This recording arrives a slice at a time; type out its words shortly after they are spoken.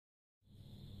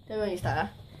When you start,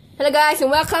 Hello guys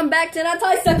and welcome back to the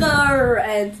Toy Sucker.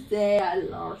 And today I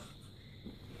lost.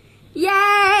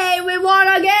 Yay! We won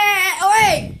again! Oh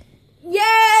wait!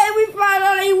 Yay! We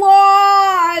finally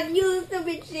won! You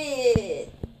stupid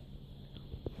shit!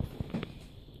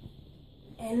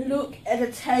 And look at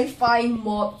the terrifying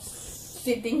mob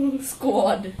sitting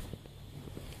squad.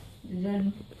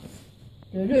 Dun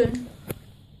dun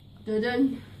dun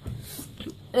dun.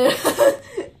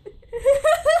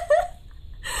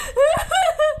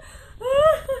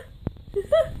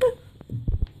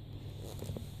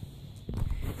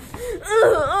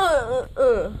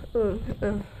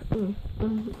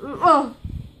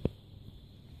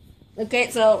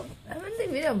 Okay, so I don't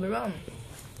think we are wrong.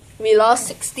 We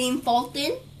lost 16-14.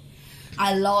 He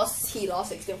lost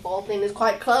 16-14. It's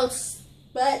quite close,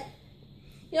 but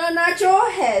you know,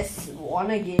 Nacho has won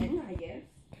again, I guess.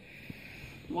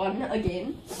 Won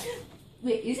again.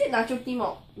 Wait, is it Nacho team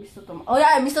or Mr. Tomato? Oh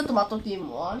yeah, Mr. Tomato team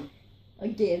won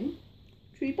again.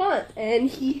 3 points, and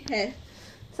he has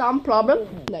some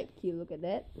problem. Like, you look at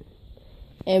that,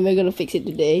 and we're gonna fix it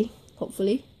today,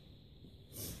 hopefully.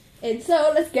 And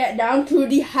so let's get down to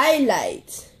the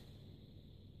highlights.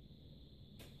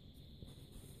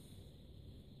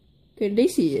 Can they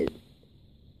see it?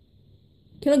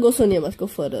 Cannot go so near, must go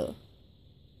further.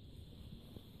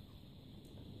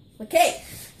 Okay,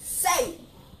 so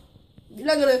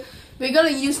we're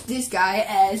gonna use this guy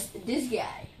as this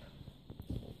guy.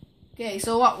 Okay,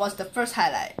 so what was the first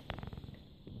highlight?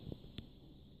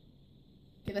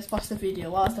 Okay, let's pause the video.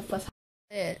 What was the first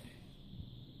highlight?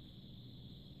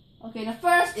 Okay, the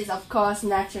first is of course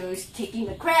Nacho is taking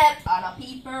the crap out of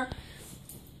people.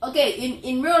 Okay,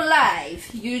 in real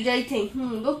life, you usually think,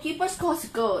 goalkeeper scores a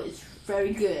goal is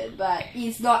very good, but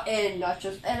it's not in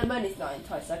Nacho's element, it's not in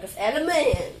Toy Sucker's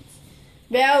element.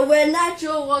 Well, when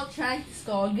Nacho was trying to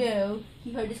score a goal,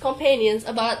 he hurt his companions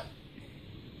about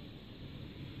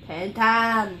 10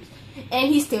 times.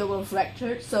 And he still was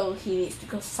fractured, so he needs to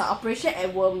go to operation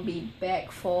and won't be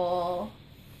back for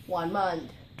 1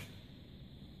 month.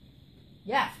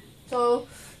 Yeah, so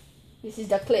this is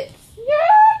the clip.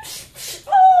 Yeah!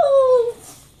 Oh!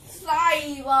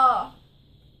 Saliva!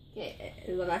 Okay,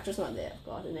 the Nacho's not there, of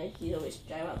course, and then he always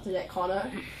drive up to that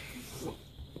corner.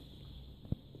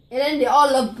 And then they all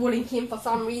love bullying him for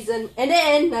some reason. And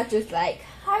then Nacho's like,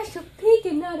 I should pick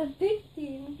another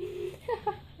victim.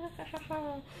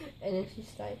 And then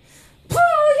she's like,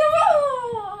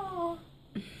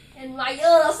 and my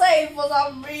ears are safe for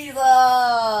some reason.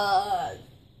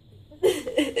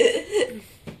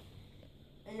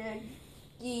 And then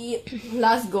the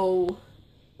last goal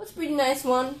was a pretty nice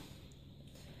one.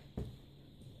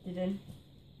 Then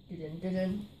you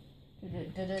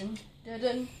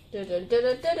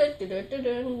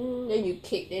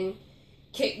kick,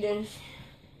 then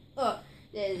oh,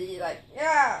 then you're like,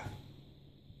 yeah.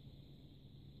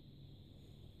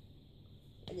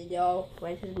 And then they all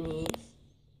went to the knees.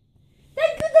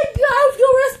 Thank you, I have no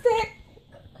respect.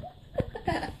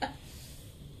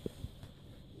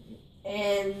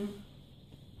 And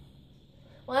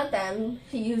one time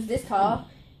he used this car,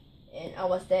 and I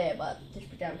was there, but just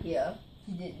pretend I'm here.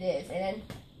 He did this, and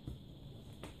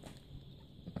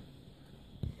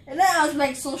then I was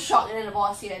like so shocked, and then the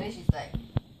boss hit, and then she's like,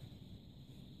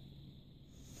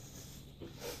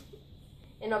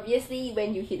 and obviously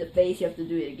when you hit the face, you have to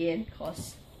do it again,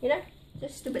 cause you know,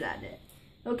 just stupid like that.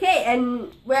 Okay,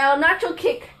 and well, Nacho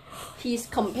kicked his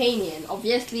companion.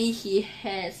 Obviously, he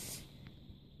has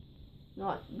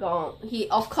not gone. He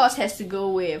of course has to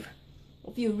go with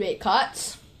a few red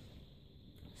cards.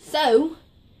 So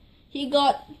he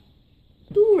got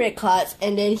 2 red cards,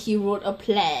 and then he wrote a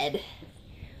plaid.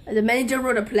 The manager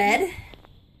wrote a plaid.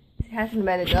 He has the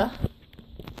manager.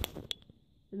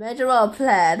 The manager wrote a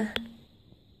plaid.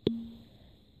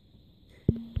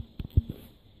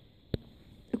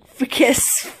 Freaky as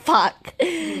fuck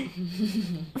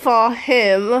for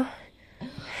him.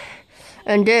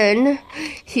 And then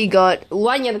he got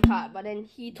 1 yellow card, but then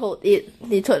he told the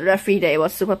referee that it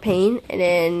was super pain, and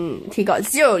then he got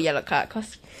 0 yellow card,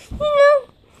 cause you know,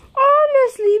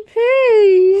 honestly,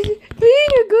 please,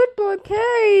 being a good boy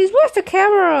pays. Where's the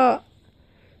camera?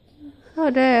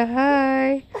 Oh there,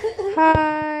 hi.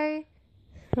 Hi.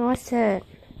 What's that?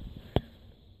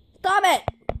 Stop it!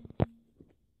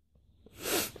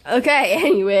 Okay,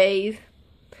 anyways,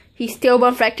 he's still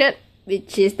bone fractured,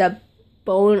 which is the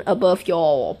bone above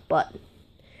your butt,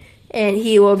 and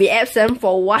he will be absent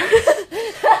for 1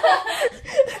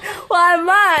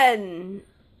 month.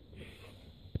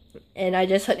 And I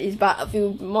just hurt his butt a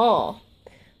few more.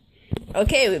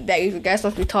 Okay, we're back. If you guys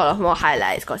want to be taught of more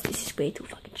highlights, cause this is way too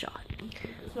fucking short.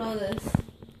 Smell this.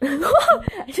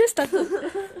 just started.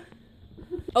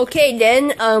 Okay,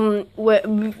 then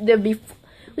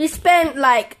we spent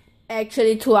like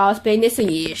actually 2 hours playing this, so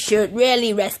you should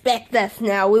really respect us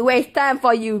now. We waste time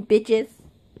for you, bitches.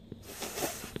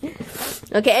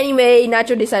 Okay, anyway,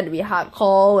 Nacho decided to be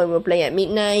hardcore when we were playing at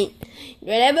midnight.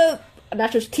 Whenever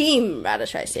Nacho's team, rather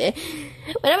should I say,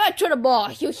 whenever I throw the ball,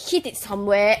 he'll hit it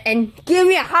somewhere and give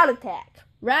me a heart attack,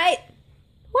 right?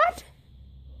 What?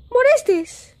 What is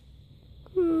this?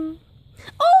 Oh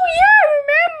yeah,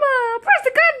 remember! Press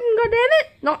the button, goddammit!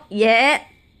 Not yet.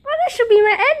 Well, that should be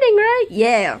my ending, right?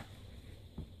 Yeah.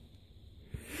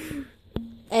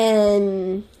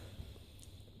 And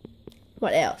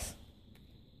what else?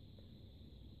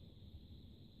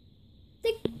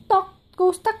 Tick-tock,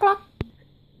 goes the clock.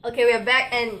 Okay, we are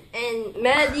back, and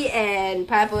Melody and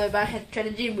Pineapple have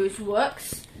strategy which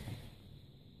works.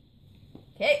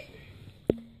 Okay.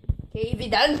 Okay, if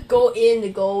it doesn't go in the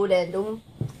goal, then don't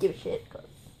give a shit, cause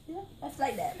yeah, that's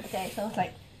like that. Okay, so it's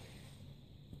like,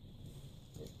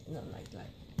 no, like,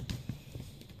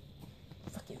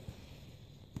 fuck you.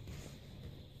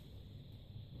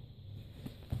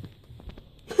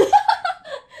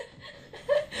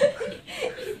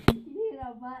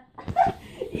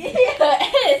 Yeah,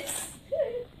 it's.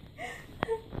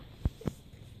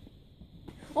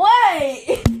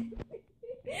 Why?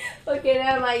 Okay,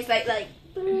 then it's like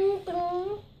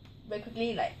very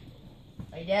quickly, like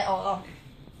that. Oh,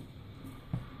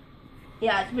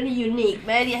 yeah, it's really unique.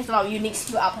 Melody has a lot of unique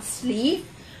skill up her sleeve,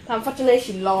 but unfortunately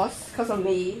she lost because of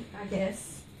me, I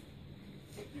guess.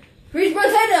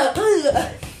 Richmond's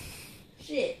header.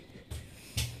 Shit.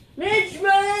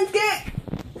 Richmond's kick.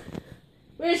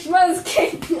 Richmond's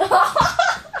kick.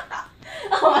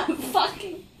 Oh, I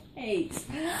fucking hate.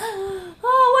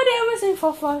 Oh, what am I saying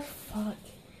for? Fuck.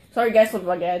 Sorry guys for the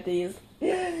vulgarities.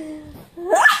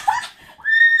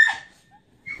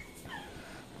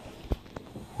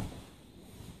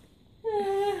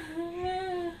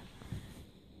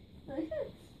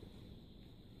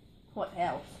 What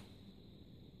else?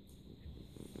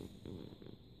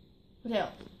 What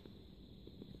else?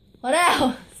 What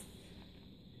else?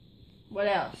 What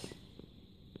else?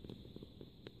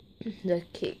 The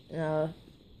kick.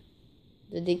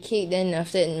 They kick, then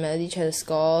after that Melody tried to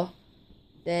score.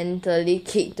 Then thirdly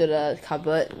kick to the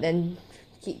cupboard. Then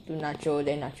kick to Nacho.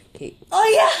 Then Nacho kick. Oh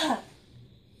yeah!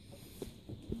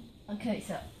 Okay,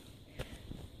 so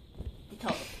the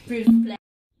top play.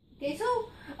 Okay, so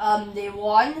they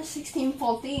won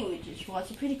 16-14, which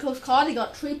was a pretty close call. They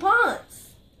got 3 points.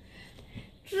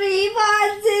 3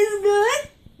 points is good.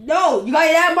 No, you got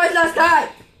 11 points last time.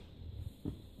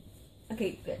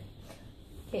 Okay, good.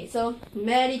 Okay, so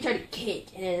Melody tried to kick,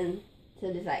 and so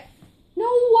it's like, no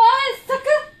what,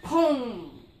 sucker,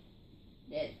 boom.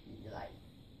 Then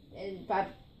and Baba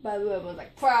was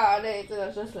like, proud, and so I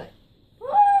was just like,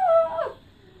 ah!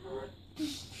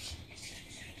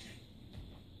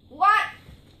 What?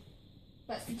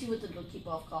 That's the with the goalkeeper,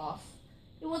 of course.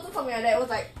 It wasn't something like that. It was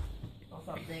like, or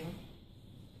something.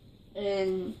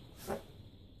 And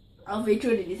halfway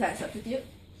through, they decided to substitute.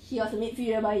 He was a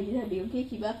midfielder, but he didn't have to be a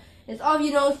goalkeeper. As all of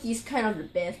you know, he's kind of the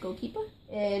best goalkeeper.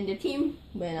 And the team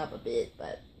went up a bit,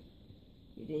 but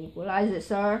we didn't equalize it,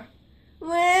 sir.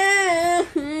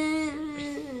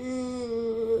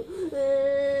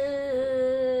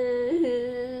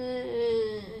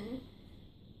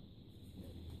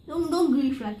 Don't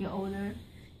grieve like your owner.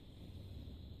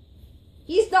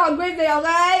 He's not grieving,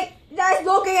 okay? Just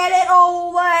looking at it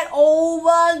over and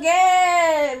over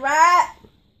again, right?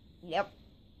 Yep.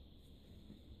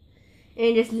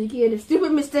 And just looking at the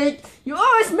stupid mistake you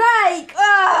always make!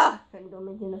 Ah! And don't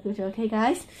make it in the future, okay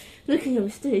guys? Look at your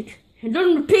mistake and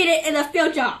don't repeat it in the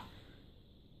future!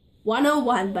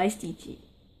 101 by Stitchy.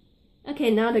 Okay,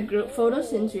 now the group photo,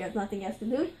 since we have nothing else to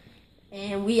do.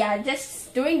 And we are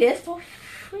just doing this for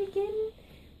freaking...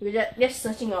 We're just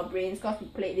searching our brains because we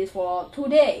played this for 2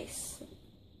 days.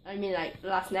 I mean like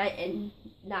last night and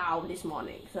now this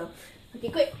morning. So, okay,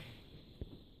 quick.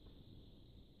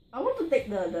 I want to take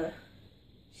the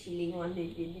ceiling one. They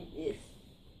did this.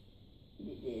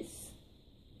 Did this.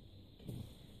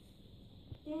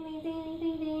 Ding ding ding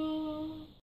ding ding.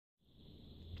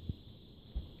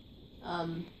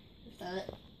 Start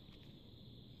it.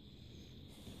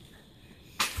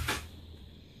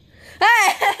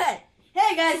 Hey!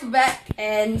 Hey guys, we're back,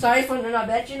 and sorry for not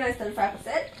battery,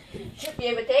 95%. Should be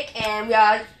able to take, and we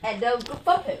are at the group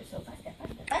photo. So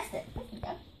faster.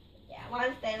 Yeah,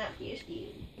 one stand up here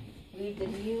still. With the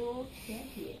new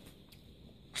jacket.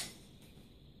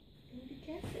 Be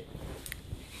careful.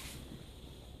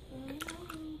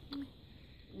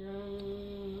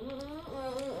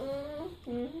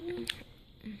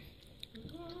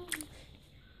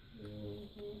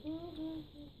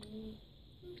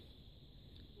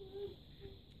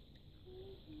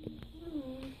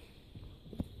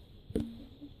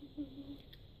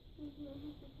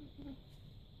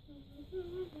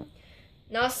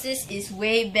 Narcissus is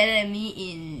way better than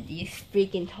me in this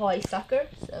freaking toy soccer,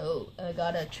 so I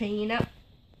gotta train up.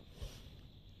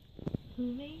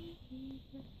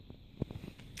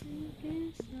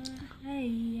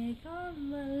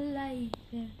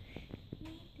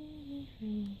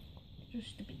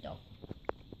 Stupid dog.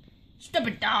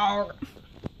 Stupid dog!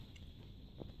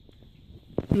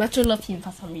 Macho love him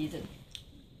for some reason.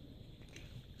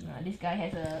 This guy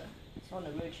has a on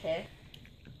the road chair.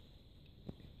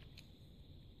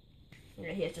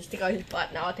 Yeah, he has to stick out his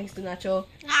butt now thanks to Nacho.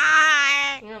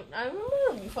 I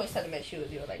remember before he started match he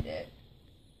was like that.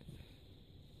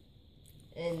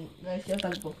 And now it's just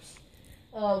on the books.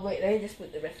 Oh wait, let me just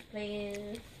put the rest play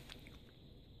in.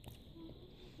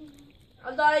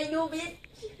 I'm dying, you bitch!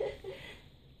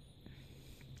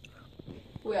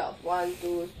 We have 1,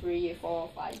 2, 3, 4,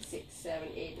 5, 6, 7,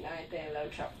 8, 9, 10,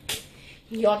 11, 12.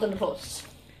 You're on the post.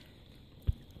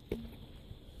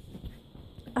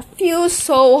 I feel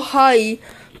so high.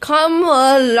 Come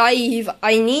alive.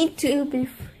 I need to be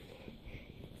free.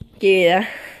 Yeah.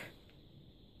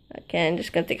 Okay, I'm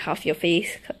just gonna take half your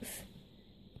face because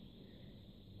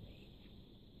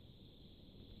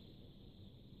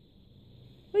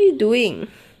what are you doing?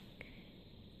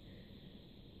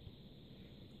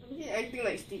 I'm acting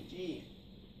like Stitchy.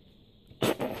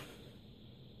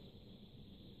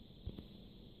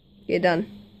 Okay, done.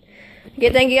 Okay,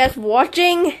 thank you guys for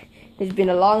watching. It's been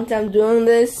a long time doing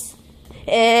this,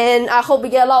 and I hope we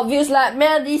get a lot of views like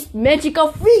Melody's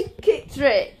magical free kick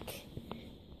trick.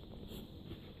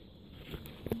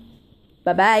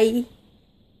 Bye bye.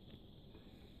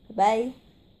 Bye bye.